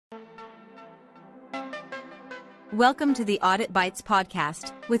Welcome to the Audit Bites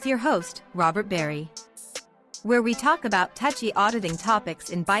podcast with your host, 𝗪𝗵𝗫𝗍, where we talk about touchy auditing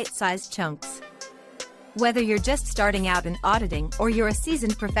topics in bite-sized chunks. Whether you're just starting out in auditing or you're a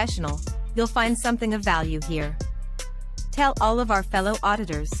seasoned professional, you'll find something of value here. Tell all of our fellow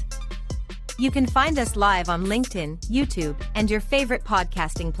auditors. You can find us live on LinkedIn, YouTube, and your favorite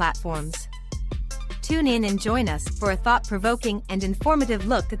podcasting platforms. Tune in and join us for a thought-provoking and informative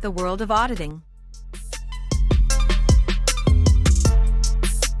look at the world of auditing.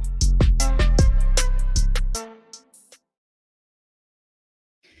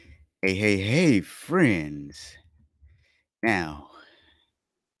 Hey, friends. Now,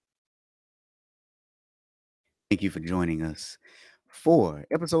 thank you for joining us for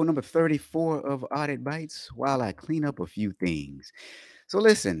episode number 34 of Audit Bites while I clean up a few things. So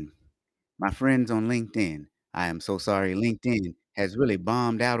listen, my friends on LinkedIn, I am so sorry LinkedIn has really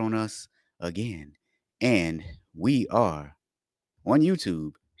bombed out on us again. And we are on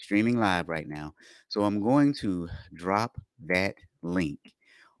YouTube streaming live right now. So I'm going to drop that link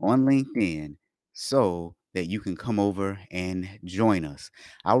on LinkedIn so that you can come over and join us.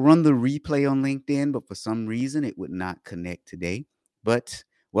 I'll run the replay on LinkedIn, but for some reason it would not connect today. But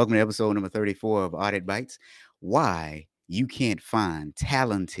welcome to episode number 34 of Audit Bites. Why you can't find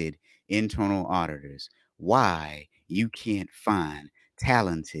talented internal auditors. Why you can't find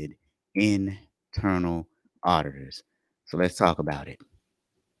talented internal auditors. So let's talk about it.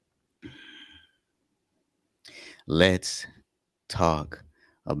 Let's talk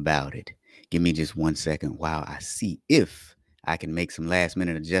about it. Give me just 1 second while I see if I can make some last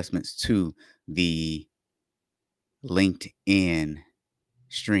minute adjustments to the LinkedIn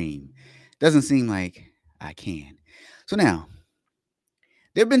stream. Doesn't seem like I can. So now,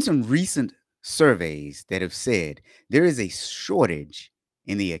 there have been some recent surveys that have said there is a shortage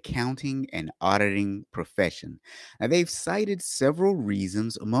in the accounting and auditing profession. Now, they've cited several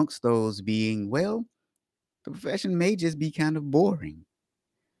reasons, amongst those being, well, the profession may just be kind of boring.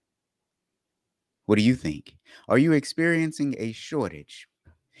 What do you think? Are you experiencing a shortage?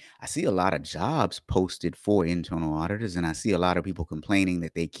 I see a lot of jobs posted for internal auditors, and I see a lot of people complaining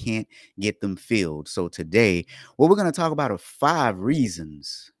that they can't get them filled. So today, what we're going to talk about are 5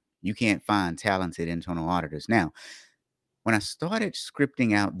 reasons you can't find talented internal auditors. Now, when I started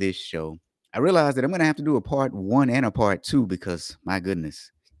scripting out this show, I realized that I'm going to have to do a part 1 and a part 2 because, my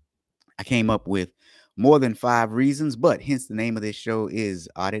goodness, I came up with more than 5 reasons, but hence the name of this show is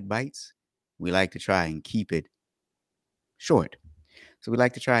Audit Bites. We like to try and keep it short. So we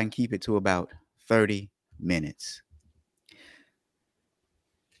like to try and keep it to about 30 minutes.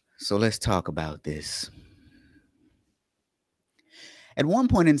 So let's talk about this. At one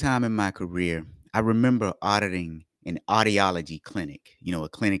point in time in my career, I remember auditing an audiology clinic, a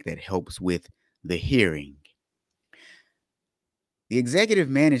clinic that helps with the hearing. The executive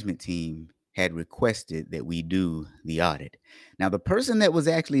management team had requested that we do the audit. Now, the person that was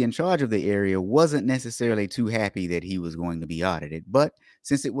actually in charge of the area wasn't necessarily too happy that he was going to be audited, but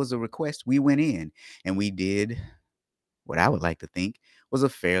since it was a request, we went in and we did what I would like to think was a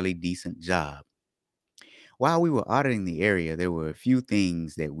fairly decent job. While we were auditing the area, there were a few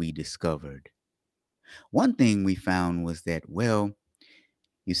things that we discovered. One thing we found was that, well,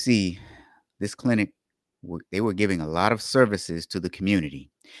 you see, this clinic, they were giving a lot of services to the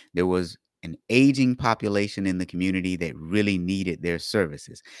community. There was an aging population in the community that really needed their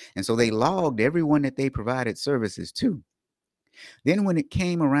services. And so they logged everyone that they provided services to. Then when it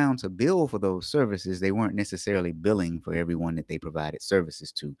came around to bill for those services, they weren't necessarily billing for everyone that they provided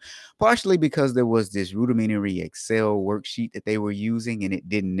services to, partially because there was this rudimentary Excel worksheet that they were using, and it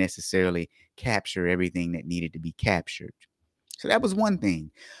didn't necessarily capture everything that needed to be captured. So that was one thing.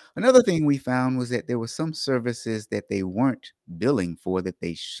 Another thing we found was that there were some services that they weren't billing for that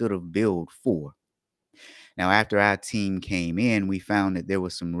they should have billed for. Now, after our team came in, we found that there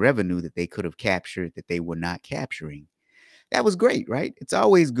was some revenue that they could have captured that they were not capturing. That was great, right? It's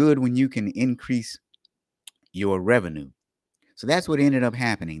always good when you can increase your revenue. So that's what ended up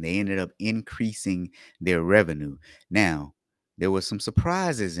happening. They ended up increasing their revenue. Now, there were some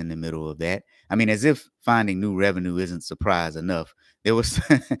surprises in the middle of that. I mean, as if finding new revenue isn't surprise enough. There was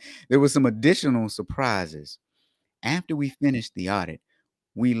there were some additional surprises. After we finished the audit,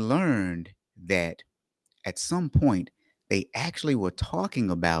 we learned that at some point they actually were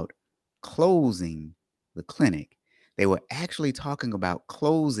talking about closing the clinic. They were actually talking about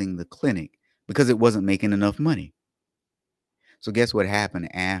closing the clinic because it wasn't making enough money. So guess what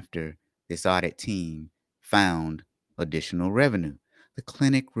happened after this audit team found additional revenue? The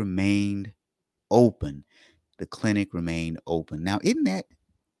clinic remained open. The clinic remained open. Now, isn't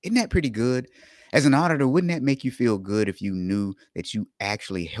that pretty good? As an auditor, wouldn't that make you feel good if you knew that you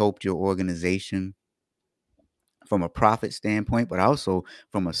actually helped your organization from a profit standpoint, but also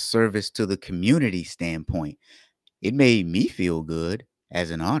from a service to the community standpoint? It made me feel good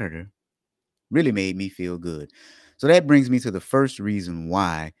as an auditor, really made me feel good. So that brings me to the first reason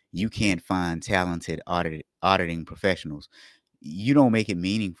why you can't find talented auditing professionals. You don't make it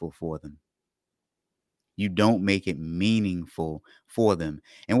meaningful for them. You don't make it meaningful for them.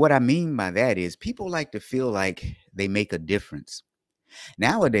 And what I mean by that is people like to feel like they make a difference.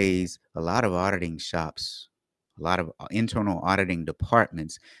 Nowadays, a lot of auditing shops, a lot of internal auditing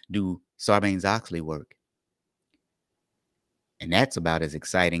departments do Sarbanes-Oxley work. And that's about as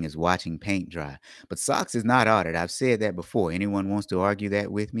exciting as watching paint dry. But SOX is not audit. I've said that before. Anyone wants to argue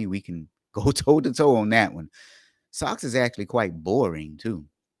that with me, we can go toe to toe on that one. SOX is actually quite boring too.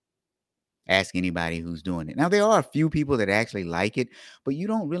 Ask anybody who's doing it. Now, there are a few people that actually like it, but you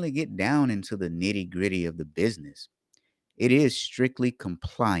don't really get down into the nitty gritty of the business. It is strictly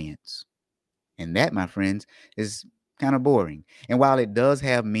compliance. And that, my friends, is kind of boring. And while it does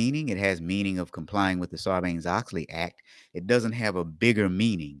have meaning, it has meaning of complying with the Sarbanes-Oxley Act, it doesn't have a bigger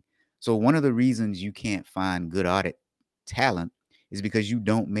meaning. So one of the reasons you can't find good audit talent is because you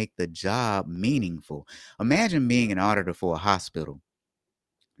don't make the job meaningful. Imagine being an auditor for a hospital.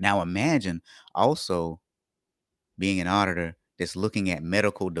 Now imagine also being an auditor that's looking at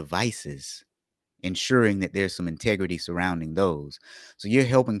medical devices, ensuring that there's some integrity surrounding those. So you're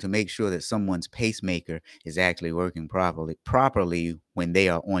helping to make sure that someone's pacemaker is actually working properly when they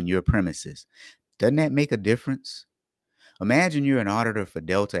are on your premises. Doesn't that make a difference? Imagine you're an auditor for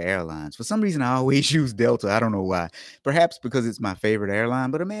Delta Airlines. For some reason, I always use Delta. I don't know why. Perhaps because it's my favorite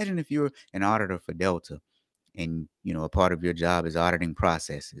airline, but imagine if you're an auditor for Delta and, a part of your job is auditing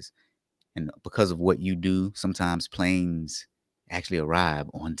processes. And because of what you do, sometimes planes actually arrive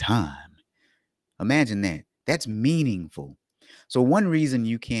on time. Imagine that. That's meaningful. So one reason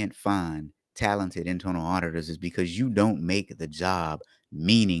you can't find talented internal auditors is because you don't make the job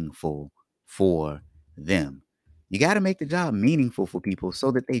meaningful for them. You got to make the job meaningful for people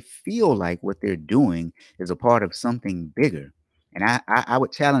so that they feel like what they're doing is a part of something bigger. And I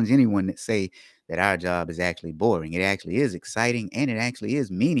would challenge anyone that say that our job is actually boring. It actually is exciting and it actually is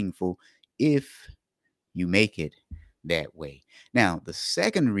meaningful if you make it that way. Now, the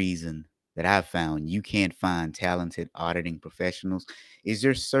second reason that I've found you can't find talented auditing professionals is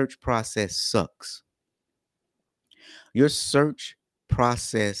your search process sucks. Your search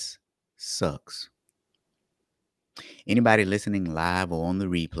process sucks. Anybody listening live or on the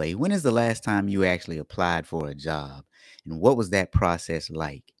replay, when is the last time you actually applied for a job? And what was that process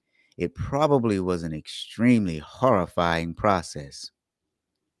like? It probably was an extremely horrifying process.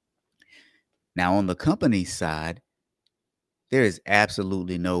 Now, on the company side, there is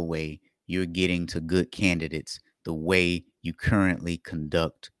absolutely no way you're getting to good candidates the way you currently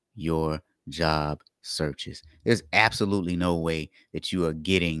conduct your job searches. There's absolutely no way that you are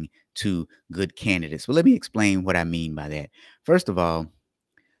getting to good candidates. But let me explain what I mean by that. First of all,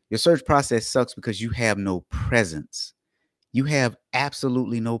 your search process sucks because you have no presence. You have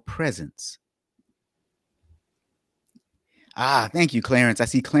absolutely no presence. Thank you, Clarence. I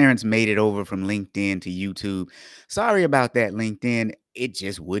see Clarence made it over from LinkedIn to YouTube. Sorry about that, LinkedIn. It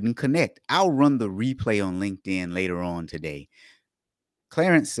just wouldn't connect. I'll run the replay on LinkedIn later on today.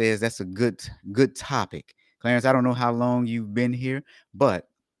 Clarence says that's a good topic. Clarence, I don't know how long you've been here, but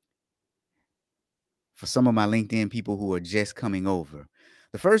for some of my LinkedIn people who are just coming over,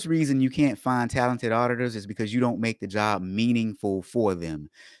 the first reason you can't find talented auditors is because you don't make the job meaningful for them.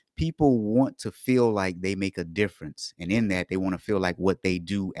 People want to feel like they make a difference. And in that, they want to feel like what they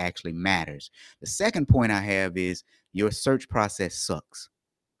do actually matters. The second point I have is your search process sucks.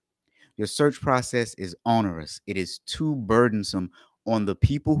 Your search process is onerous. It is too burdensome on the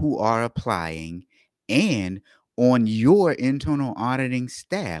people who are applying and on your internal auditing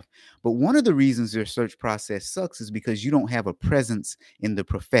staff. But one of the reasons your search process sucks is because you don't have a presence in the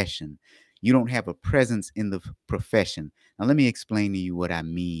profession. You don't have a presence in the profession. Now, let me explain to you what I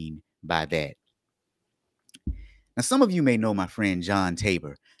mean by that. Now, some of you may know my friend John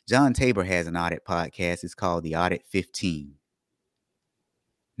Tabor. John Tabor has an audit podcast. It's called the Audit 15.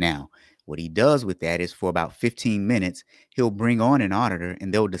 Now, what he does with that is for about 15 minutes, he'll bring on an auditor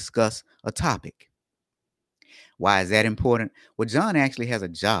and they'll discuss a topic. Why is that important? Well, John actually has a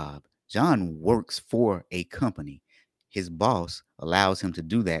job. John works for a company. His boss allows him to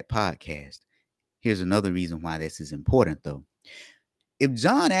do that podcast. Here's another reason why this is important, though. If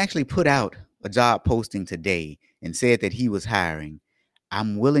John actually put out a job posting today and said that he was hiring,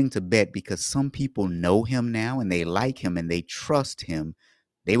 I'm willing to bet because some people know him now and they like him and they trust him,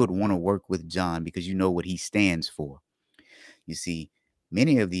 They would want to work with John because you know what he stands for. You see,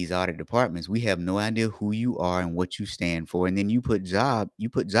 many of these audit departments, we have no idea who you are and what you stand for. And then you put job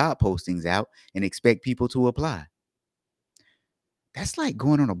postings out and expect people to apply. That's like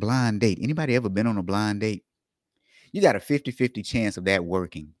going on a blind date. Anybody ever been on a blind date? You got a 50-50 chance of that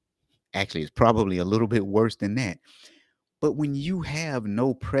working. Actually, it's probably a little bit worse than that. But when you have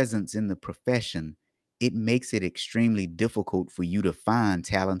no presence in the profession, it makes it extremely difficult for you to find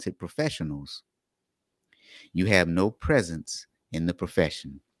talented professionals. You have no presence in the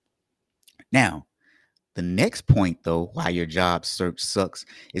profession. Now, the next point, though, why your job search sucks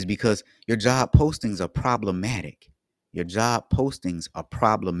is because your job postings are problematic. Your job postings are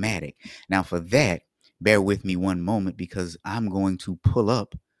problematic. Now, for that, bear with me one moment because I'm going to pull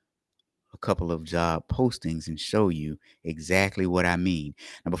up a couple of job postings and show you exactly what I mean.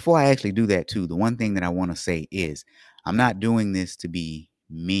 Now, before I actually do that too, the one thing that I want to say is I'm not doing this to be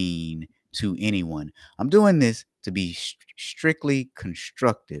mean to anyone. I'm doing this to be strictly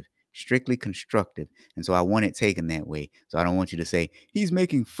constructive. And so I want it taken that way. So I don't want you to say, he's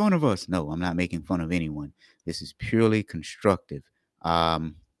making fun of us. No, I'm not making fun of anyone. This is purely constructive.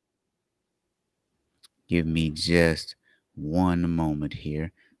 Give me just one moment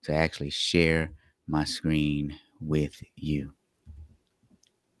here to actually share my screen with you.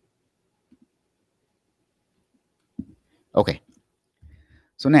 Okay.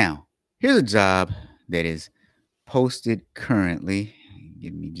 So now, here's a job that is posted currently.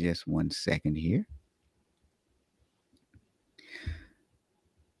 Give me just 1 second here.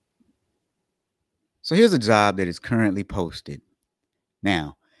 So here's a job that is currently posted.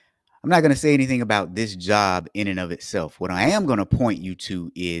 Now, I'm not going to say anything about this job in and of itself. What I am going to point you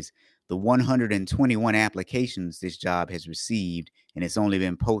to is the 121 applications this job has received, and it's only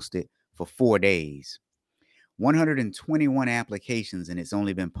been posted for 4 days. 121 applications, and it's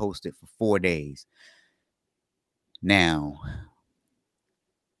only been posted for 4 days. Now,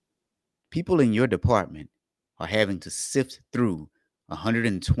 people in your department are having to sift through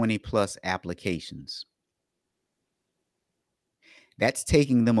 120 plus applications. That's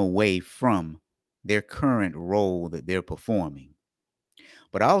taking them away from their current role that they're performing.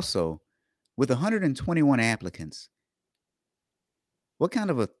 But also, with 121 applicants, what kind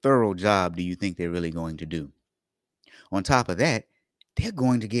of a thorough job do you think they're really going to do? On top of that, they're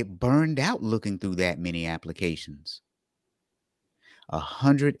going to get burned out looking through that many applications.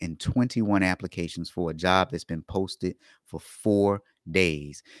 121 applications for a job that's been posted for 4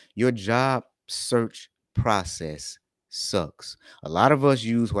 days. Your job search process sucks. A lot of us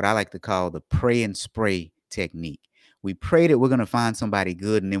use what I like to call the pray and spray technique. We pray that we're going to find somebody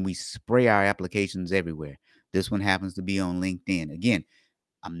good, and then we spray our applications everywhere. This one happens to be on LinkedIn. Again,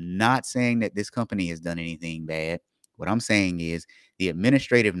 I'm not saying that this company has done anything bad. What I'm saying is the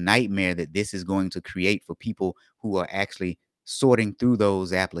administrative nightmare that this is going to create for people who are actually sorting through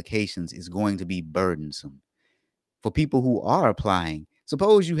those applications is going to be burdensome. For people who are applying,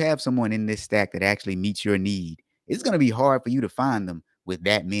 suppose you have someone in this stack that actually meets your need. It's going to be hard for you to find them with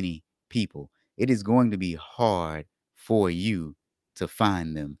that many people. It is going to be hard for you to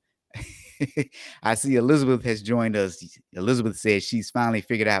find them. I see Elizabeth has joined us. Elizabeth says she's finally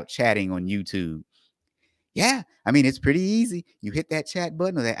figured out chatting on YouTube. Yeah, I mean, it's pretty easy. You hit that chat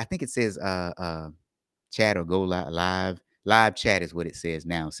button, or that, I think it says chat or go live. Live chat is what it says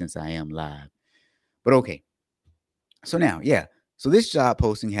now since I am live. But okay. So now, yeah. So this job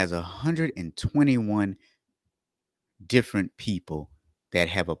posting has 121 different people that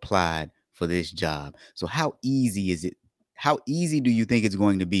have applied for this job. So how easy is it? How easy do you think it's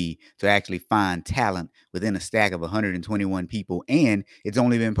going to be to actually find talent within a stack of 121 people? And it's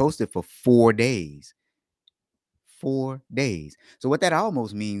only been posted for 4 days. 4 days. So what that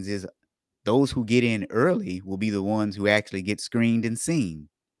almost means is those who get in early will be the ones who actually get screened and seen.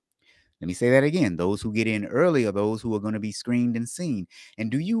 Let me say that again. Those who get in early are those who are going to be screened and seen. And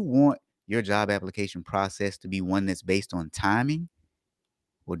do you want your job application process to be one that's based on timing?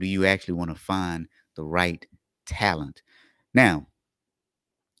 Or do you actually want to find the right talent? Now,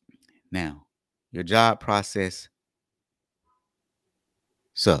 your job process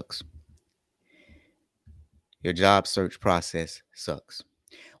sucks. Your job search process sucks.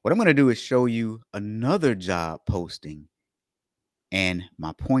 What I'm going to do is show you another job posting. And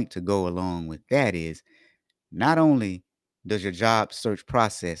my point to go along with that is not only does your job search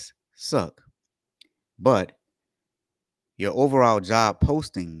process suck, but your overall job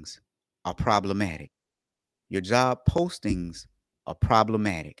postings are problematic. Your job postings are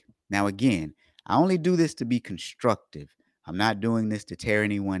problematic. Now, again, I only do this to be constructive. I'm not doing this to tear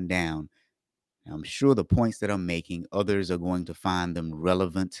anyone down. I'm sure the points that I'm making, others are going to find them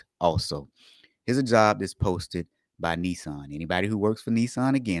relevant also. Here's a job that's posted by Nissan. Anybody who works for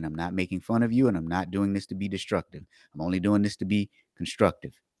Nissan, again, I'm not making fun of you and I'm not doing this to be destructive. I'm only doing this to be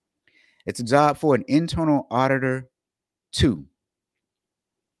constructive. It's a job for an internal auditor 2.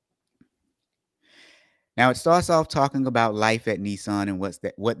 Now it starts off talking about life at Nissan and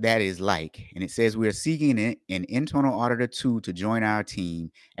what that is like. And it says we are seeking an internal auditor 2 to join our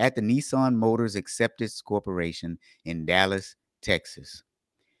team at the Nissan Motors Acceptance Corporation in Dallas, Texas.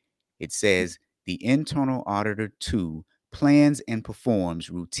 It says the internal auditor 2 plans and performs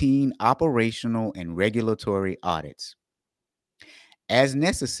routine operational and regulatory audits. As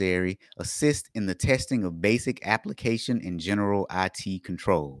necessary, assist in the testing of basic application and general IT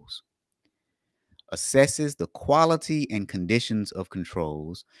controls. Assesses the quality and conditions of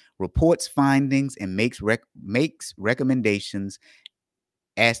controls, reports findings, and makes recommendations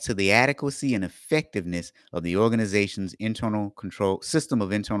as to the adequacy and effectiveness of the organization's internal control system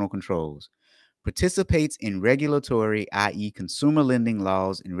of internal controls. Participates in regulatory, i.e. consumer lending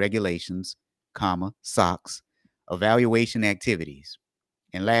laws and regulations, SOX, evaluation activities.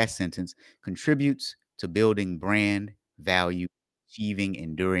 And last sentence, contributes to building brand value, achieving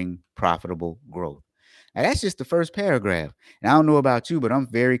enduring profitable growth. Now, that's just the first paragraph. And I don't know about you, but I'm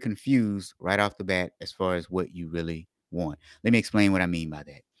very confused right off the bat as far as what you really want. Let me explain what I mean by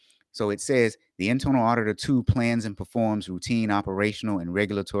that. So it says the internal auditor 2 plans and performs routine operational and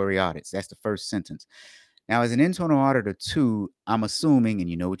regulatory audits. That's the first sentence. Now, as an internal auditor 2, I'm assuming, and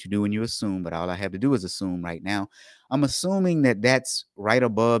you know what you do when you assume, but all I have to do is assume right now. I'm assuming that that's right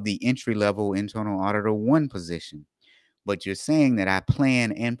above the entry-level internal auditor 1 position. But you're saying that I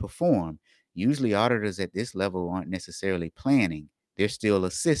plan and perform. Usually auditors at this level aren't necessarily planning. They're still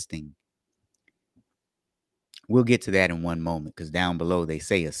assisting. We'll get to that in one moment because down below they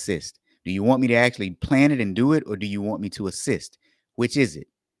say assist. Do you want me to actually plan it and do it, or do you want me to assist? Which is it?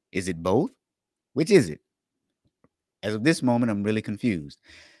 Is it both? Which is it? As of this moment, I'm really confused.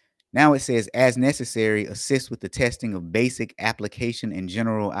 Now it says, as necessary, assist with the testing of basic application and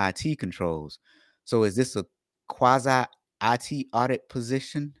general IT controls. So is this a quasi IT audit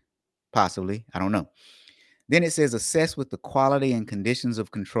position? Possibly. I don't know. Then it says assess with the quality and conditions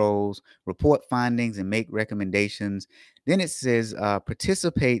of controls, report findings, and make recommendations. Then it says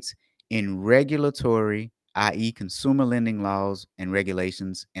participates in regulatory, i.e. consumer lending laws and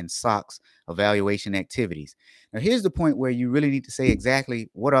regulations, and SOX evaluation activities. Now, here's the point where you really need to say exactly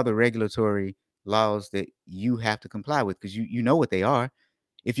what are the regulatory laws that you have to comply with, because you know what they are.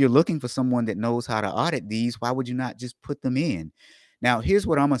 If you're looking for someone that knows how to audit these, why would you not just put them in? Now, here's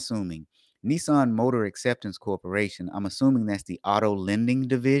what I'm assuming. Nissan Motor Acceptance Corporation, I'm assuming that's the auto lending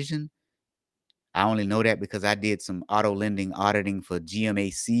division. I only know that because I did some auto lending auditing for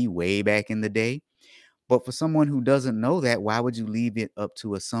GMAC way back in the day. But for someone who doesn't know that, why would you leave it up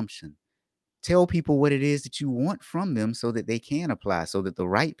to assumption? Tell people what it is that you want from them so that they can apply, so that the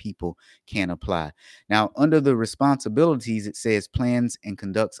right people can apply. Now, under the responsibilities, it says plans and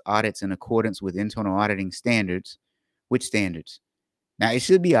conducts audits in accordance with internal auditing standards. Which standards? Now, it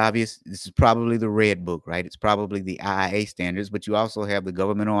should be obvious. This is probably the red book, right? It's probably the IIA standards, but you also have the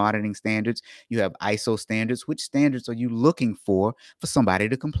governmental auditing standards. You have ISO standards. Which standards are you looking for somebody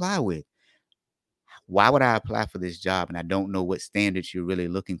to comply with? Why would I apply for this job and I don't know what standards you're really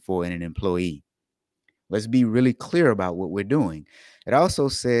looking for in an employee? Let's be really clear about what we're doing. It also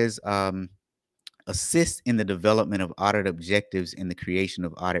says assist in the development of audit objectives and the creation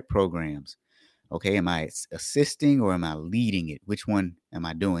of audit programs. Okay, am I assisting or am I leading it? Which one am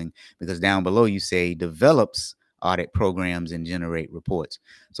I doing? Because down below you say develops audit programs and generate reports.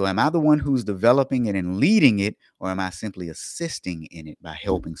 So am I the one who's developing it and leading it, or am I simply assisting in it by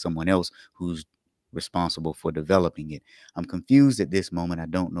helping someone else who's responsible for developing it? I'm confused at this moment. I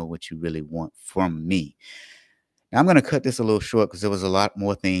don't know what you really want from me. Now, I'm going to cut this a little short because there was a lot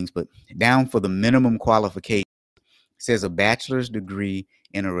more things, but down for the minimum qualification, it says a bachelor's degree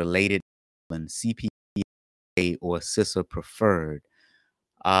in a related CPA or CISA preferred.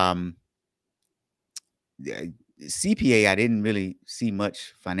 CPA, I didn't really see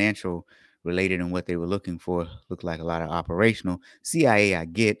much financial related in what they were looking for. Looked like a lot of operational. CIA, I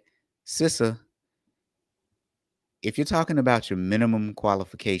get. CISA, if you're talking about your minimum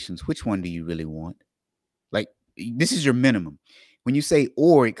qualifications, which one do you really want? Like, this is your minimum. When you say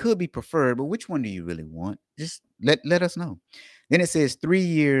or, it could be preferred, but which one do you really want? Just let us know. Then it says 3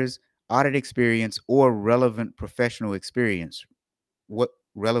 years audit experience or relevant professional experience. What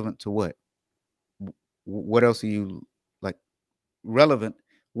relevant to what? What else are you like relevant?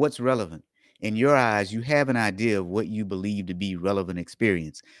 What's relevant? In your eyes, you have an idea of what you believe to be relevant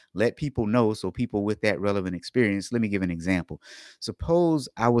experience. Let people know, so people with that relevant experience. Let me give an example. Suppose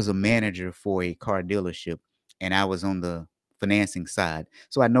I was a manager for a car dealership and I was on the financing side.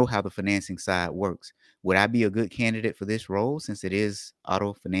 So I know how the financing side works. Would I be a good candidate for this role since it is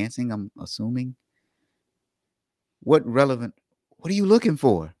auto financing, I'm assuming? What are you looking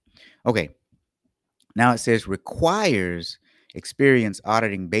for? Okay. Now it says requires experience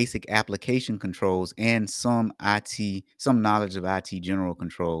auditing basic application controls and some knowledge of IT general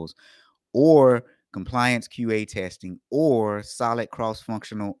controls, or compliance QA testing, or solid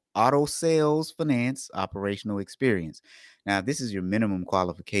cross-functional auto sales finance operational experience. Now, this is your minimum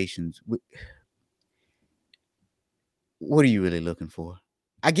qualifications. What are you really looking for?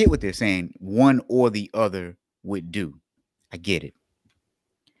 I get what they're saying. One or the other would do. I get it.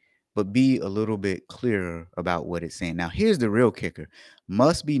 But be a little bit clearer about what it's saying. Now, here's the real kicker.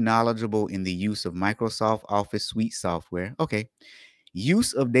 Must be knowledgeable in the use of Microsoft Office Suite software. Okay.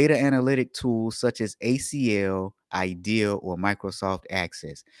 Use of data analytic tools such as ACL, IDEA, or Microsoft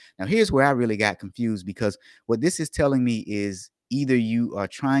Access. Now, here's where I really got confused, because what this is telling me is either you are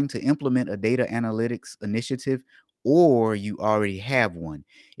trying to implement a data analytics initiative or you already have one.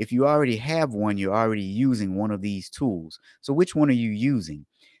 If you already have one, you're already using one of these tools. So which one are you using?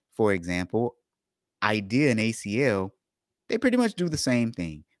 For example, IDEA and ACL, they pretty much do the same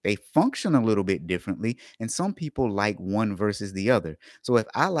thing. They function a little bit differently, and some people like one versus the other. So if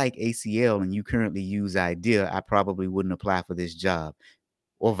I like ACL and you currently use IDEA, I probably wouldn't apply for this job,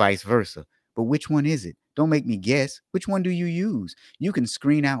 or vice versa. But which one is it? Don't make me guess. Which one do you use? You can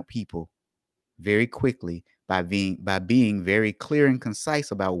screen out people very quickly by being very clear and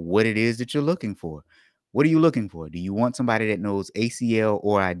concise about what it is that you're looking for. What are you looking for? Do you want somebody that knows ACL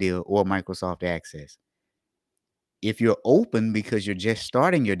or IDEA or Microsoft Access? If you're open because you're just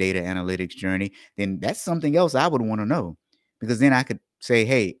starting your data analytics journey, then that's something else I would want to know, because then I could say,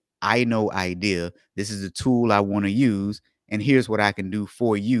 hey, I know IDEA. This is the tool I want to use, and here's what I can do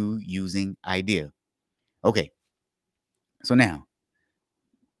for you using IDEA. Okay. So now,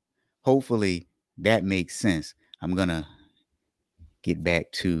 hopefully that makes sense. I'm going to get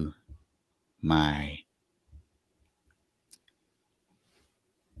back to my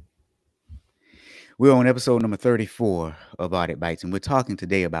We're on episode number 34 of Audit Bites, and we're talking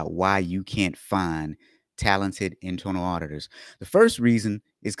today about why you can't find talented internal auditors. The first reason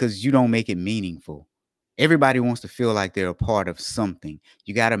is because you don't make it meaningful. Everybody wants to feel like they're a part of something.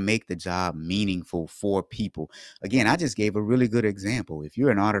 You got to make the job meaningful for people. Again, I just gave a really good example. If you're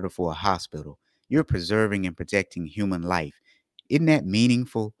an auditor for a hospital, you're preserving and protecting human life. Isn't that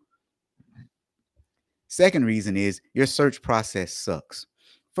meaningful? Second reason is your search process sucks.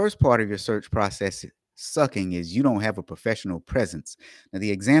 First part of your search process sucking is you don't have a professional presence. Now,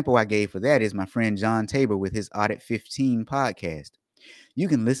 the example I gave for that is my friend John Tabor with his 𝗪𝗰𝗀𝗀 podcast. You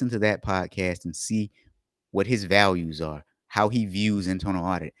can listen to that podcast and see what his values are, how he views internal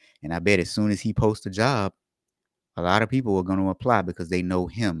audit. And I bet as soon as he posts a job, a lot of people are going to apply because they know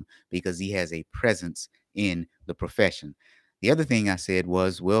him, because he has a presence in the profession. The other thing I said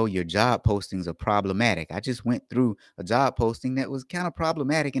was, well, your job postings are problematic. I just went through a job posting that was kind of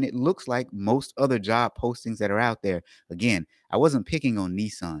problematic, and it looks like most other job postings that are out there. Again, I wasn't picking on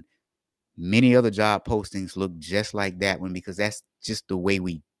Nissan. Many other job postings look just like that one, because that's just the way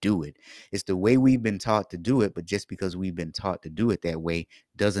we do it. It's the way we've been taught to do it, but just because we've been taught to do it that way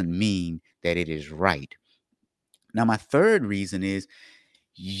doesn't mean that it is right. Now, my third reason is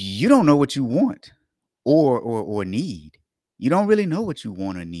you don't know what you want or need. You don't really know what you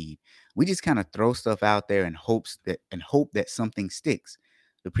want or need. We just kind of throw stuff out there and hope that something sticks.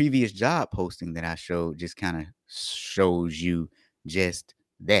 The previous job posting that I showed just kind of shows you just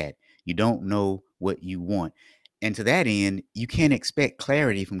that. You don't know what you want. And to that end, you can't expect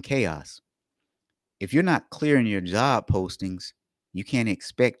clarity from chaos. If you're not clear in your job postings, you can't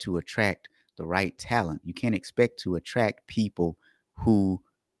expect to attract the right talent. You can't expect to attract people who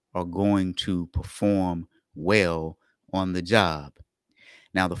are going to perform well on the job.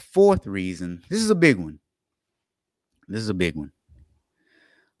 Now, the fourth reason, this is a big one. The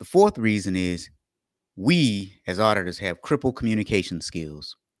fourth reason is we as auditors have crippled communication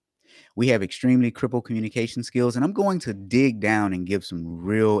skills. We have extremely crippled communication skills, and I'm going to dig down and give some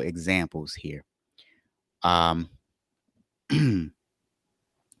real examples here.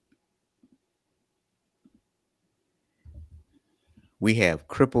 We have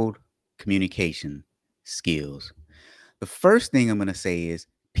crippled communication skills. The first thing I'm going to say is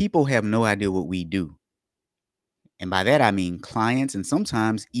people have no idea what we do. And by that, I mean clients and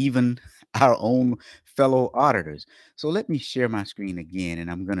sometimes even our own fellow auditors. So let me share my screen again, and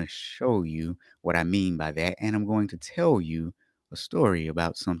I'm going to show you what I mean by that. And I'm going to tell you a story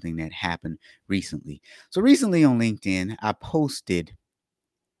about something that happened recently. So recently on LinkedIn, I posted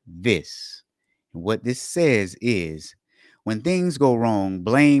this. And what this says is, when things go wrong,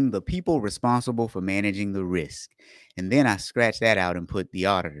 blame the people responsible for managing the risk. And then I scratch that out and put the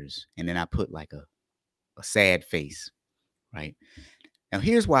auditors. And then I put like a sad face, right? Now,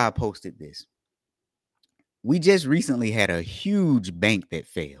 here's why I posted this. We just recently had a huge bank that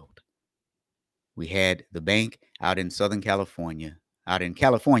failed. We had the bank out in Southern California,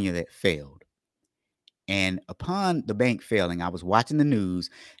 that failed. And upon the bank failing, I was watching the news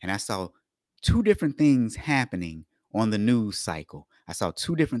and I saw two different things happening on the news cycle. I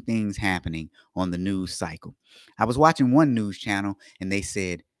was watching one news channel and they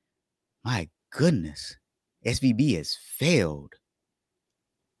said, my goodness, SVB has failed.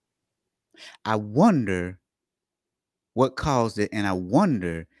 I wonder what caused it, and I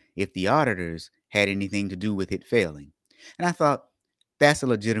wonder if the auditors had anything to do with it failing. And I thought, that's a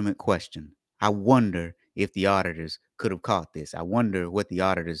legitimate question. I wonder if the auditors could have caught this. I wonder what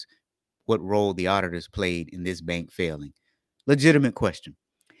role the auditors played in this bank failing. Legitimate question.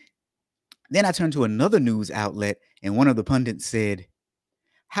 Then I turned to another news outlet, and one of the pundits said,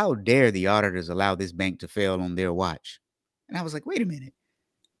 how dare the auditors allow this bank to fail on their watch? And I was like, wait a minute.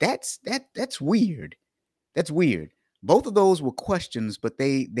 That's weird. That's weird. Both of those were questions, but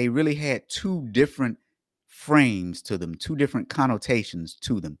they really had two different frames to them, two different connotations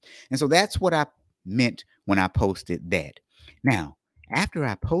to them. And so that's what I meant when I posted that. Now, after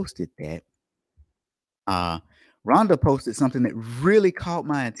I posted that, Rhonda posted something that really caught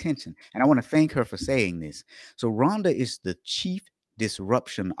my attention, and I want to thank her for saying this. So Rhonda is the Chief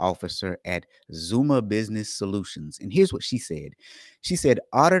Disruption Officer at Zuma Business Solutions. And here's what she said. She said,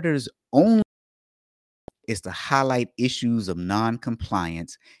 auditors only is to highlight issues of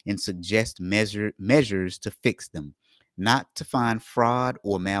non-compliance and suggest measures to fix them, not to find fraud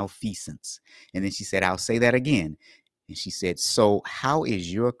or malfeasance. And then she said, I'll say that again. And she said, so how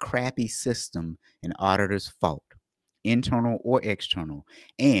is your crappy system an auditor's fault, internal or external?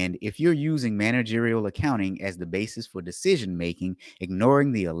 And if you're using managerial accounting as the basis for decision making,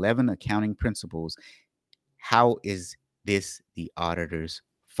 ignoring the 11 accounting principles, how is this the auditor's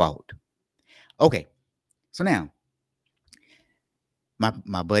fault? Okay. So now,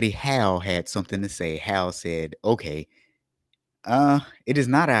 my buddy Hal had something to say. Hal said, okay, it is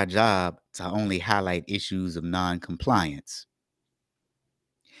not our job to only highlight issues of non-compliance.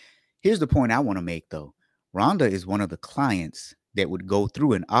 Here's the point I want to make, though. Rhonda is one of the clients that would go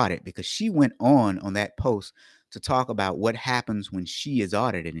through an audit, because she went on that post to talk about what happens when she is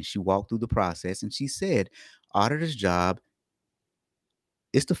audited, and she walked through the process, and she said, auditor's job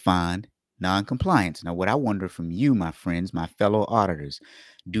is to find non-compliance. Now, what I wonder from you, my friends, my fellow auditors,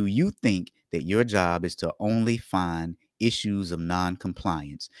 do you think that your job is to only find issues of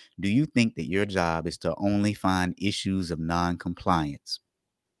non-compliance? Do you think that your job is to only find issues of non-compliance?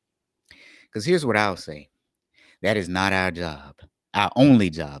 Because here's what I'll say. That is not our job, our only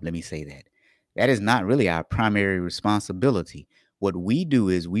job. Let me say that. That is not really our primary responsibility. What we do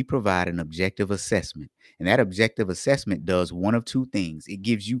is we provide an objective assessment. And that objective assessment does one of two things. It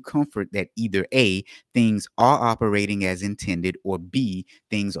gives you comfort that either A, things are operating as intended, or B,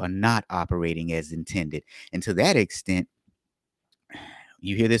 things are not operating as intended. And to that extent,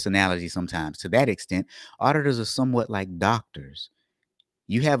 you hear this analogy sometimes. To that extent, auditors are somewhat like doctors.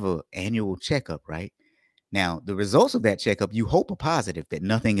 You have an annual checkup, right? Now, the results of that checkup, you hope are positive, that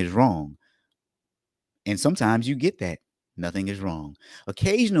nothing is wrong. And sometimes you get that nothing is wrong.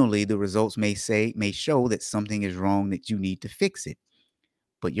 Occasionally, the results may show that something is wrong, that you need to fix it.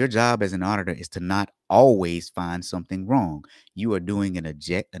 But your job as an auditor is to not always find something wrong. You are doing an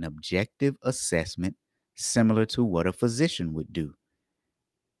objective assessment similar to what a physician would do.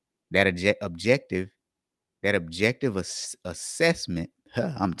 That objective assessment,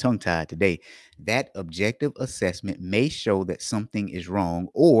 I'm tongue-tied today. That objective assessment may show that something is wrong,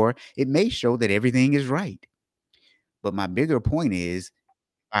 or it may show that everything is right. But my bigger point is,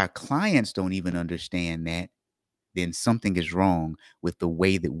 our clients don't even understand that, then something is wrong with the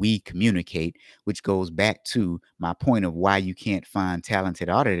way that we communicate, which goes back to my point of why you can't find talented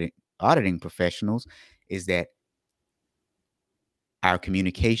auditing professionals, is that our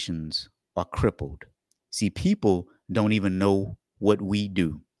communications are crippled. See, people don't even know what we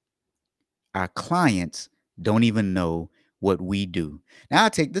do. Our clients don't even know what we do. Now,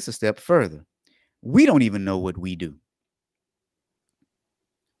 I'll take this a step further. We don't even know what we do.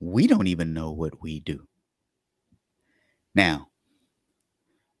 We don't even know what we do. Now,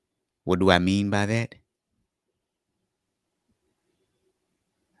 what do I mean by that?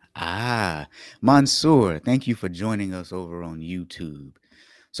 Mansoor, thank you for joining us over on YouTube.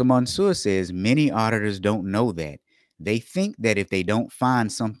 So Mansoor says many auditors don't know that. They think that if they don't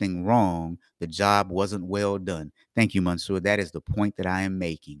find something wrong, the job wasn't well done. Thank you, Mansoor. That is the point that I am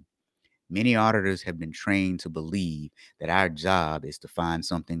making. Many auditors have been trained to believe that our job is to find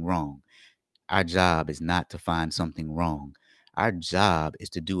something wrong. Our job is not to find something wrong. Our job is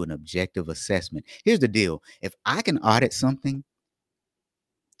to do an objective assessment. Here's the deal. If I can audit something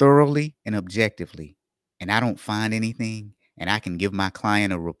thoroughly and objectively, and I don't find anything, and I can give my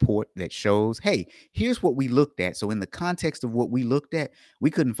client a report that shows, hey, here's what we looked at. So in the context of what we looked at, we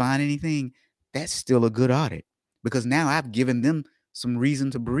couldn't find anything. That's still a good audit because now I've given them some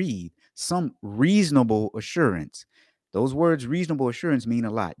reason to breathe, some reasonable assurance. Those words, reasonable assurance, mean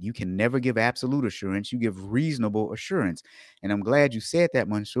a lot. You can never give absolute assurance. You give reasonable assurance. And I'm glad you said that,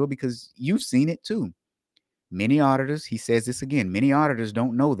 Mansoor, because you've seen it too. Many auditors, he says this again, many auditors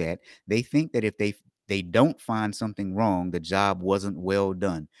don't know that. They think that if they don't find something wrong, the job wasn't well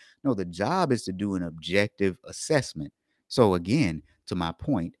done. No, the job is to do an objective assessment. So again, to my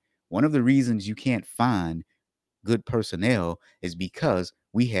point, one of the reasons you can't find good personnel is because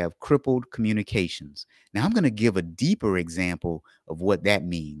we have crippled communications. Now, I'm going to give a deeper example of what that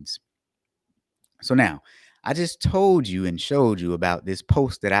means. So now, I just told you and showed you about this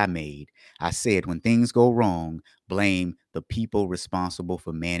post that I made. I said, when things go wrong, blame the people responsible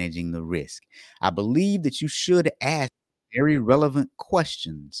for managing the risk. I believe that you should ask very relevant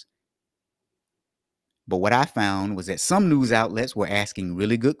questions. But what I found was that some news outlets were asking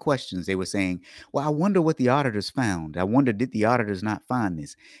really good questions. They were saying, well, I wonder what the auditors found. I wonder, did the auditors not find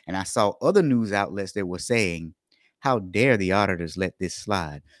this? And I saw other news outlets that were saying, how dare the auditors let this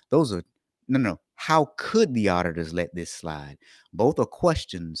slide? Those are, no. How could the auditors let this slide? Both are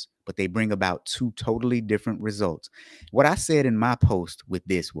questions, but they bring about two totally different results. What I said in my post with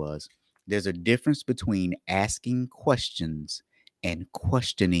this was, there's a difference between asking questions and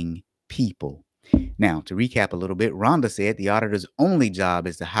questioning people. Now, to recap a little bit, Rhonda said the auditor's only job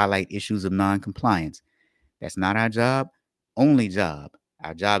is to highlight issues of non-compliance. That's not our job. Only job.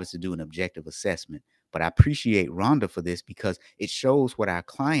 Our job is to do an objective assessment. But I appreciate Rhonda for this because it shows what our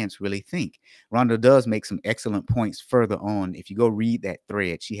clients really think. Rhonda does make some excellent points further on. If you go read that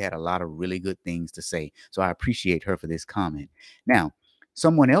thread, she had a lot of really good things to say. So I appreciate her for this comment. Now,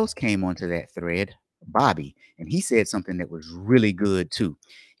 someone else came onto that thread, Bobby, and he said something that was really good too.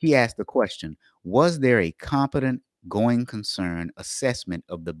 He asked the question, was there a competent going concern assessment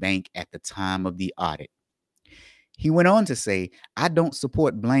of the bank at the time of the audit? He went on to say, I don't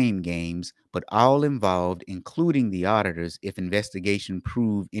support blame games, but all involved, including the auditors, if investigation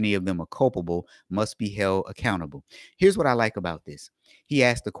prove any of them are culpable, must be held accountable. Here's what I like about this. He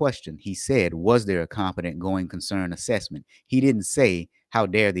asked the question. He said, was there a competent going concern assessment? He didn't say, how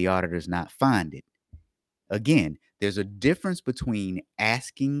dare the auditors not find it? Again, there's a difference between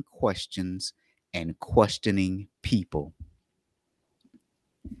asking questions and questioning people.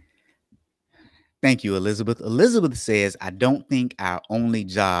 Thank you, Elizabeth. Elizabeth says, I don't think our only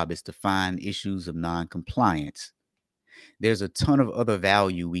job is to find issues of non-compliance. There's a ton of other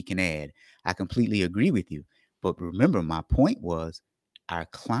value we can add. I completely agree with you. But remember, my point was our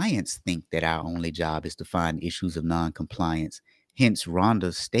clients think that our only job is to find issues of non-compliance. Hence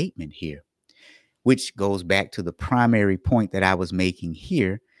Rhonda's statement here, which goes back to the primary point that I was making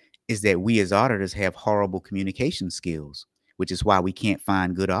here, is that we as auditors have horrible communication skills, which is why we can't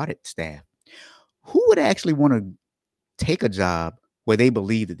find good audit staff. Who would actually want to take a job where they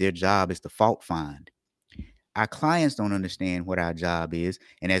believe that their job is to fault find? Our clients don't understand what our job is.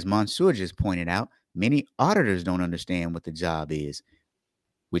 And as Mansoor just pointed out, many auditors don't understand what the job is,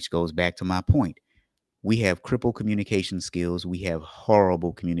 which goes back to my point. We have crippled communication skills. We have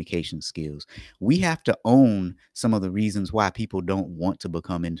horrible communication skills. We have to own some of the reasons why people don't want to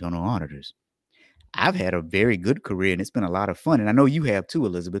become internal auditors. I've had a very good career and it's been a lot of fun. And I know you have too,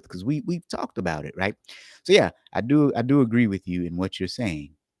 Elizabeth, because we've talked about it, right? So yeah, I do agree with you in what you're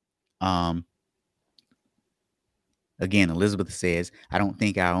saying. Again, Elizabeth says, I don't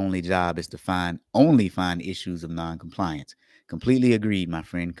think our only job is to only find issues of non-compliance. Completely agreed, my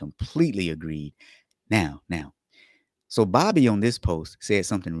friend. Completely agreed. Now, so Bobby on this post said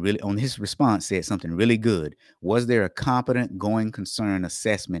something really, on his response said something really good. Was there a competent going concern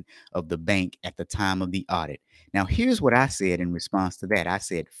assessment of the bank at the time of the audit? Now, here's what I said in response to that. I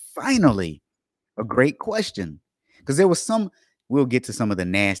said, finally, a great question. Because there was we'll get to some of the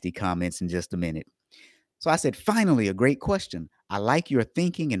nasty comments in just a minute. So I said, finally, a great question. I like your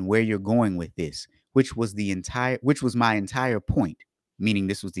thinking and where you're going with this, which was my entire point, meaning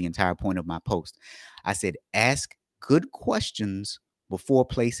this was the entire point of my post. I said, ask good questions before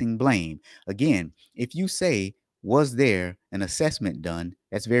placing blame. Again, if you say, was there an assessment done?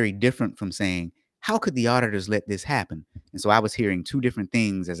 That's very different from saying, how could the auditors let this happen? And so I was hearing two different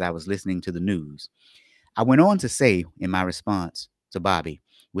things as I was listening to the news. I went on to say in my response to Bobby,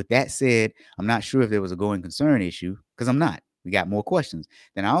 with that said, I'm not sure if there was a going concern issue, because I'm not. We got more questions.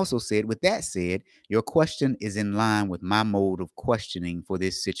 Then I also said, with that said, your question is in line with my mode of questioning for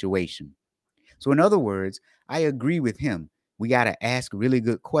this situation. So in other words, I agree with him. We got to ask really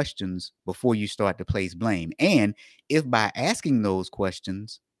good questions before you start to place blame. And if by asking those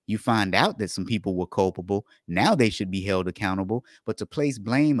questions, you find out that some people were culpable, now they should be held accountable. But to place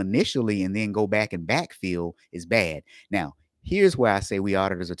blame initially and then go back and backfill is bad. Now, here's where I say we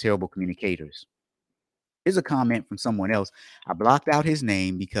auditors are terrible communicators. Here's a comment from someone else. I blocked out his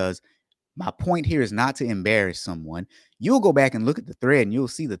name because my point here is not to embarrass someone. You'll go back and look at the thread and you'll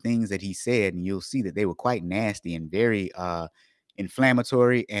see the things that he said, and you'll see that they were quite nasty and very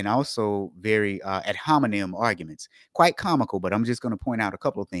inflammatory, and also very ad hominem arguments. Quite comical, but I'm just going to point out a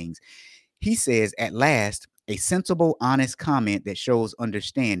couple of things. He says, at last, a sensible, honest comment that shows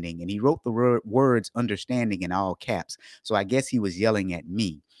understanding. And he wrote the words understanding in all caps. So I guess he was yelling at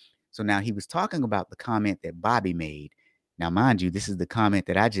me. So now he was talking about the comment that Bobby made. Now, mind you, this is the comment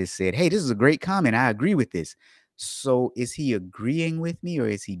that I just said, hey, this is a great comment. I agree with this. So is he agreeing with me or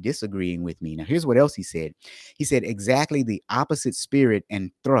is he disagreeing with me? Now, here's what else he said. He said exactly the opposite spirit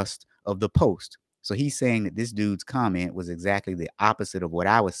and thrust of the post. So he's saying that this dude's comment was exactly the opposite of what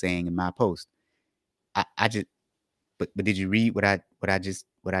I was saying in my post. I just, but did you read what I just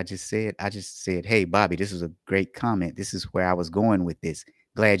said? I just said, hey, Bobby, this is a great comment. This is where I was going with this.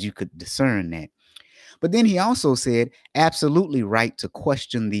 Glad you could discern that. But then he also said, absolutely right to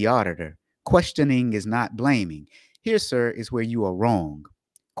question the auditor. Questioning is not blaming. Here, sir, is where you are wrong.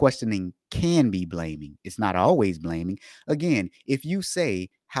 Questioning can be blaming. It's not always blaming. Again, if you say,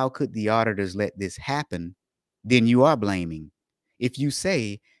 how could the auditors let this happen? Then you are blaming. If you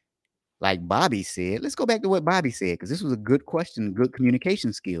say, like Bobby said, let's go back to what Bobby said, because this was a good question, good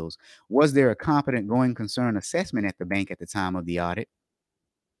communication skills. Was there a competent going concern assessment at the bank at the time of the audit?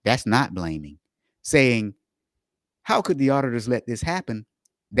 That's not blaming. Saying, how could the auditors let this happen?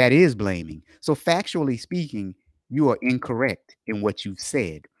 That is blaming. So factually speaking, you are incorrect in what you've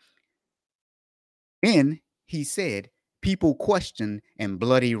said. Then he said, people question and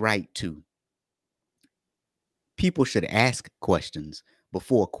bloody right to. People should ask questions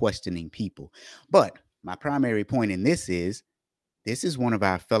before questioning people. But my primary point in this is one of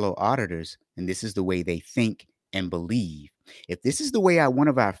our fellow auditors, and this is the way they think and believe. If this is the way one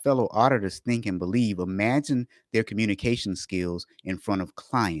of our fellow auditors think and believe, imagine their communication skills in front of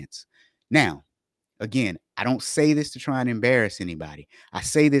clients. Now, again, I don't say this to try and embarrass anybody. I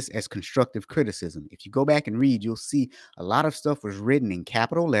say this as constructive criticism. If you go back and read, you'll see a lot of stuff was written in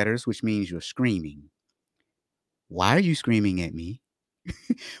capital letters, which means you're screaming. Why are you screaming at me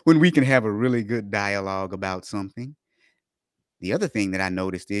when we can have a really good dialogue about something? The other thing that I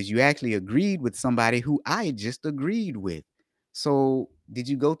noticed is you actually agreed with somebody who I just agreed with. So did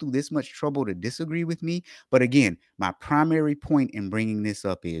you go through this much trouble to disagree with me? But again, my primary point in bringing this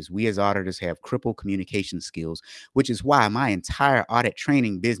up is we as auditors have crippled communication skills, which is why my entire audit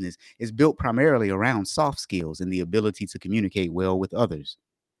training business is built primarily around soft skills and the ability to communicate well with others.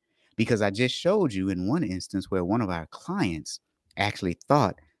 Because I just showed you in one instance where one of our clients actually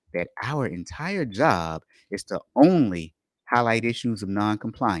thought that our entire job is to only highlight issues of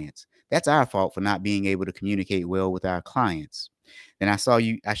non-compliance. That's our fault for not being able to communicate well with our clients. Then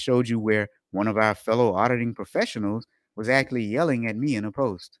I showed you where one of our fellow auditing professionals was actually yelling at me in a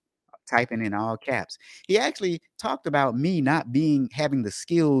post, typing in all caps. He actually talked about me not having the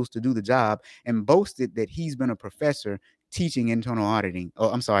skills to do the job and boasted that he's been a professor teaching external auditing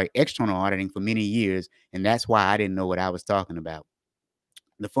for many years, and that's why I didn't know what I was talking about.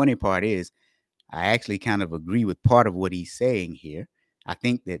 The funny part is I actually kind of agree with part of what he's saying here. I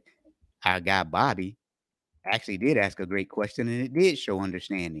think that our guy Bobby actually did ask a great question, and it did show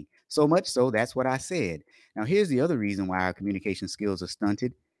understanding. So much so, that's what I said. Now, here's the other reason why our communication skills are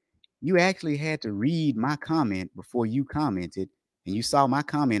stunted. You actually had to read my comment before you commented, and you saw my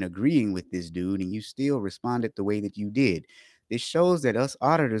comment agreeing with this dude, and you still responded the way that you did. This shows that us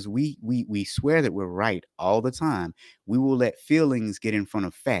auditors, we swear that we're right all the time. We will let feelings get in front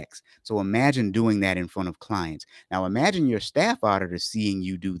of facts. So imagine doing that in front of clients. Now imagine your staff auditors seeing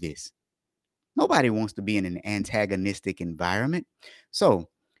you do this. Nobody wants to be in an antagonistic environment. So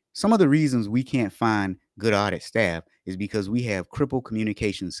some of the reasons we can't find good audit staff is because we have crippled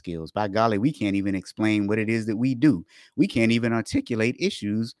communication skills. By golly, we can't even explain what it is that we do. We can't even articulate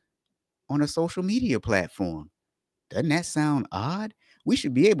issues on a social media platform. Doesn't that sound odd? We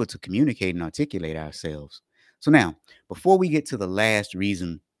should be able to communicate and articulate ourselves. So now, before we get to the last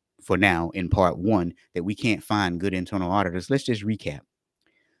reason for now in part one that we can't find good internal auditors, let's just recap.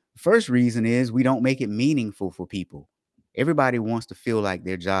 First reason is we don't make it meaningful for people. Everybody wants to feel like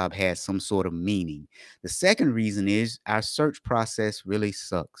their job has some sort of meaning. The second reason is our search process really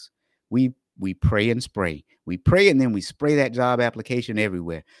sucks. We pray and spray. We pray and then we spray that job application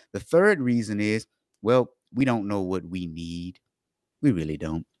everywhere. The third reason is, well, we don't know what we need. We really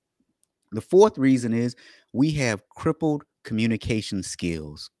don't. The fourth reason is we have crippled communication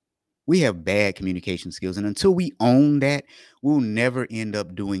skills. We have bad communication skills. And until we own that, we'll never end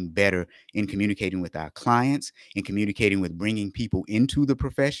up doing better in communicating with our clients, in communicating with bringing people into the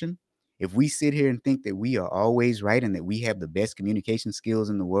profession. If we sit here and think that we are always right and that we have the best communication skills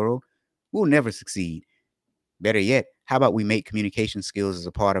in the world, we'll never succeed. Better yet, how about we make communication skills as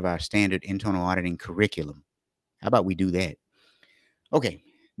a part of our standard internal auditing curriculum? How about we do that? Okay,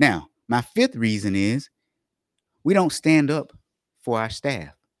 now, my fifth reason is we don't stand up for our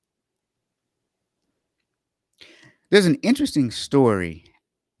staff. There's an interesting story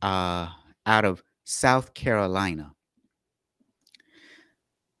out of South Carolina.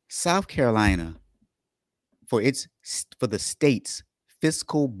 South Carolina, for the state's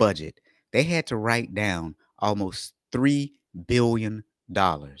fiscal budget, they had to write down almost $3 billion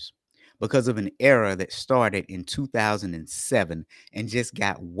because of an error that started in 2007 and just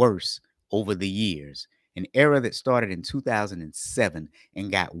got worse over the years. An error that started in 2007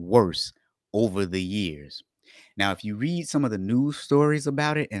 and got worse over the years. Now, if you read some of the news stories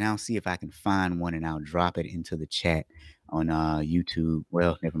about it, and I'll see if I can find one and I'll drop it into the chat on YouTube.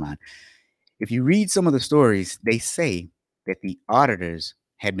 Well, never mind. If you read some of the stories, they say that the auditors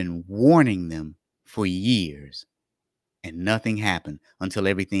had been warning them for years and nothing happened until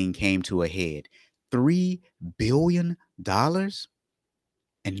everything came to a head. $3 billion?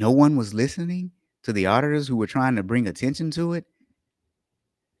 And no one was listening to the auditors who were trying to bring attention to it?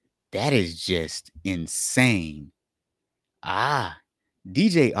 That is just insane.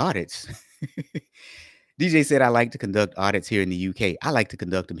 DJ audits. DJ said, I like to conduct audits here in the UK. I like to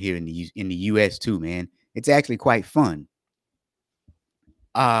conduct them here in the US too, man. It's actually quite fun.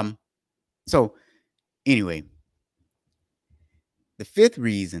 So anyway, the fifth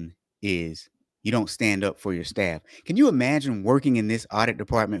reason is you don't stand up for your staff. Can you imagine working in this audit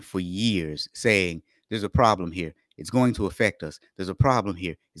department for years saying, there's a problem here, it's going to affect us. There's a problem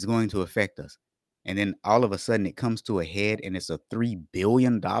here, it's going to affect us. And then all of a sudden it comes to a head and it's a $3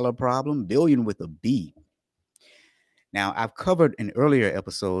 billion problem, billion with a B. Now, I've covered in earlier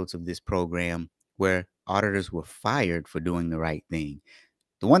episodes of this program where auditors were fired for doing the right thing.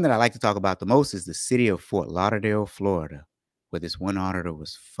 The one that I like to talk about the most is the city of Fort Lauderdale, Florida, where this one auditor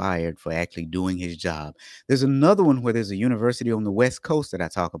was fired for actually doing his job. There's another one where there's a university on the West Coast that I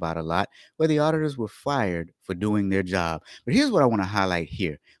talk about a lot, where the auditors were fired for doing their job. But here's what I want to highlight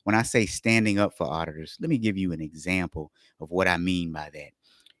here. When I say standing up for auditors, let me give you an example of what I mean by that.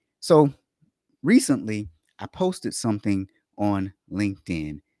 So recently, I posted something on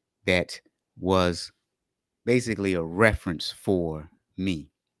LinkedIn that was basically a reference for me.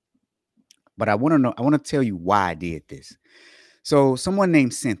 But I want to tell you why I did this. So someone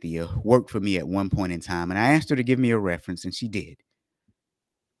named Cynthia worked for me at one point in time, and I asked her to give me a reference, and she did.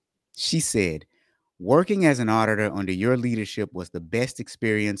 She said, working as an auditor under your leadership was the best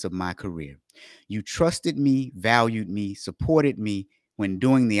experience of my career. You trusted me, valued me, supported me when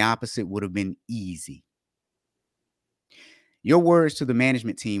doing the opposite would have been easy. Your words to the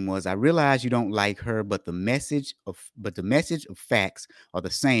management team was, I realize you don't like her, but the message of facts are the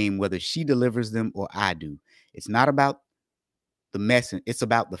same whether she delivers them or I do. It's not about the message, it's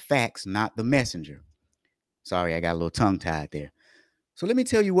about the facts, not the messenger. Sorry, I got a little tongue-tied there. So let me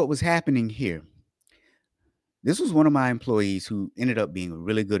tell you what was happening here. This was one of my employees who ended up being a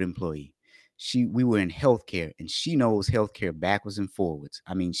really good employee. We were in healthcare, and she knows healthcare backwards and forwards.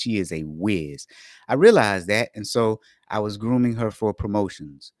 I mean, she is a whiz. I realized that, and so I was grooming her for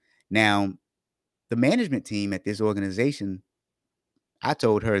promotions. Now, the management team at this organization, I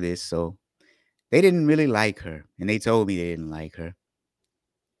told her this, so they didn't really like her, and they told me they didn't like her.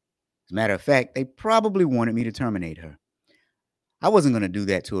 As a matter of fact, they probably wanted me to terminate her. I wasn't going to do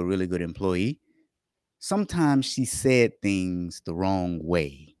that to a really good employee. Sometimes she said things the wrong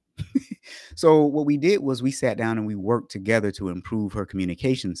way. So what we did was we sat down and we worked together to improve her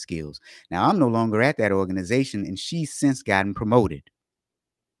communication skills. Now, I'm no longer at that organization, and she's since gotten promoted.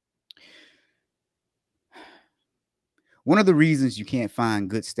 One of the reasons you can't find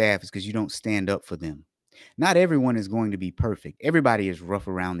good staff is because you don't stand up for them. Not everyone is going to be perfect. Everybody is rough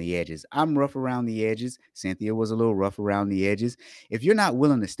around the edges. I'm rough around the edges. Cynthia was a little rough around the edges. If you're not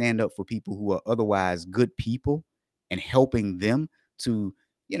willing to stand up for people who are otherwise good people and helping them to,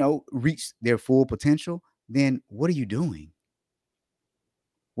 reach their full potential, then what are you doing?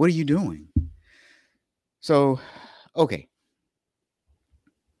 What are you doing? So, okay.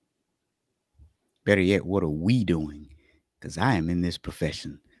 Better yet, what are we doing? Because I am in this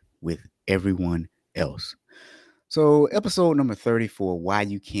profession with everyone else. So, episode number 34, why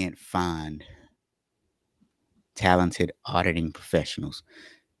you can't find talented auditing professionals.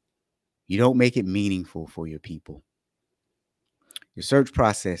 You don't make it meaningful for your people. Your search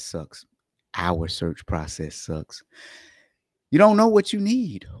process sucks. Our search process sucks. You don't know what you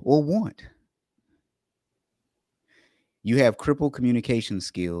need or want. You have crippled communication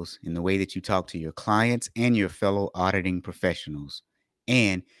skills in the way that you talk to your clients and your fellow auditing professionals.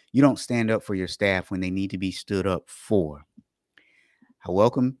 And you don't stand up for your staff when they need to be stood up for. I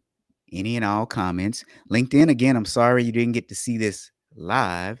welcome any and all comments. LinkedIn, again, I'm sorry you didn't get to see this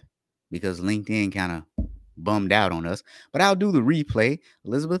live because LinkedIn kind of bummed out on us. But I'll do the replay.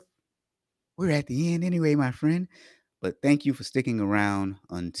 Elizabeth, we're at the end anyway, my friend. But thank you for sticking around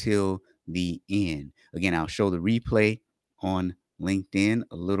until the end. Again, I'll show the replay on LinkedIn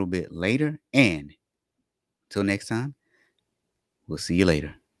a little bit later. And until next time, we'll see you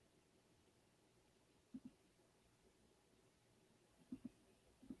later.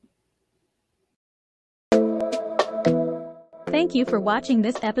 Thank you for watching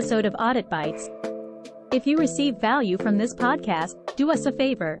this episode of Audit Bites. If you receive value from this podcast, do us a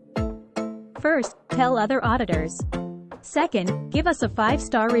favor. First, tell other auditors. Second, give us a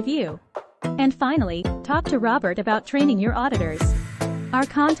 5-star review. And finally, talk to Robert about training your auditors. Our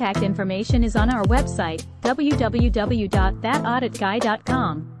contact information is on our website,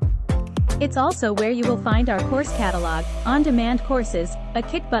 www.thatauditguy.com. It's also where you will find our course catalog, on-demand courses, a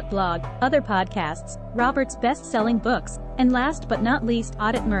kick butt blog, other podcasts, Robert's best-selling books, and last but not least,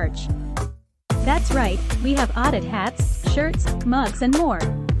 audit merch. That's right, we have audit hats, shirts, mugs, and more.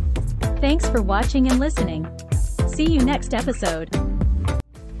 Thanks for watching and listening. See you next episode.